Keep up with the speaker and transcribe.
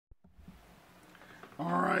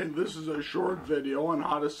Alright, this is a short video on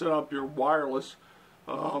how to set up your wireless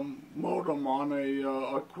modem on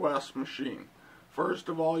a Qwest machine. First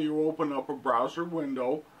of all, you open up a browser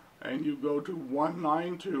window and you go to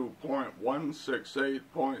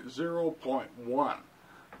 192.168.0.1.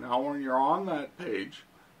 Now when you're on that page,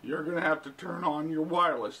 you're going to have to turn on your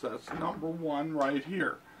wireless. That's number 1 right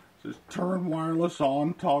here. It says turn wireless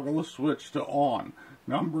on, toggle the switch to on.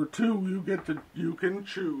 Number 2, you can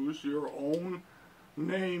choose your own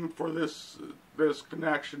name for this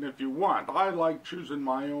connection if you want. I like choosing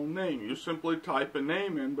my own name. You simply type a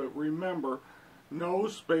name in, but remember, no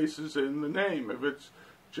spaces in the name. If it's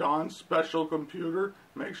John's Special Computer,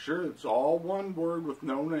 make sure it's all one word with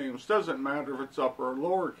no names. Doesn't matter if it's upper or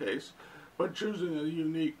lowercase, but choosing a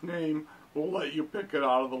unique name will let you pick it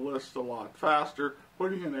out of the list a lot faster.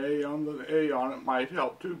 Putting an A on it might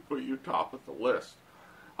help to put you top of the list.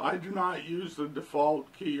 I do not use the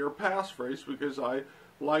default key or passphrase because I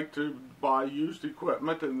like to buy used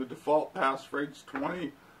equipment, and the default passphrase is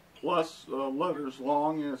 20 plus letters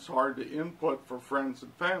long, and it's hard to input for friends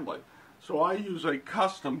and family. So I use a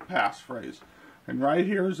custom passphrase. And right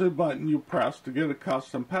here is a button you press to get a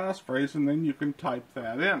custom passphrase, and then you can type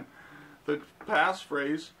that in. The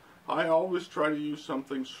passphrase, I always try to use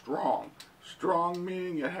something strong. Strong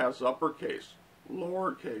meaning it has uppercase,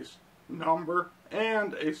 lowercase, number,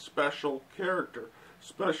 and a special character.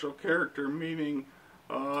 Special character meaning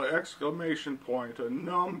exclamation point, a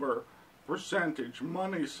number, percentage,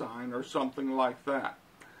 money sign, or something like that.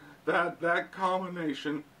 That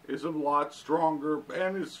combination is a lot stronger,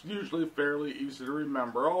 and it's usually fairly easy to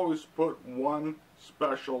remember. Always put one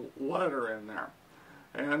special letter in there.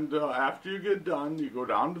 And after you get done, you go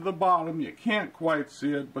down to the bottom. You can't quite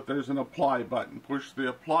see it, but there's an apply button. Push the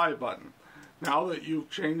apply button. Now that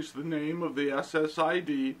you've changed the name of the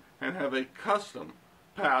SSID and have a custom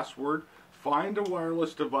password, find a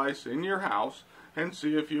wireless device in your house and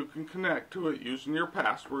see if you can connect to it using your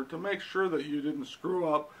password to make sure that you didn't screw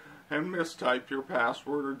up and mistype your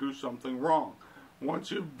password or do something wrong.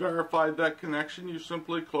 Once you've verified that connection, you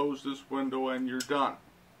simply close this window and you're done.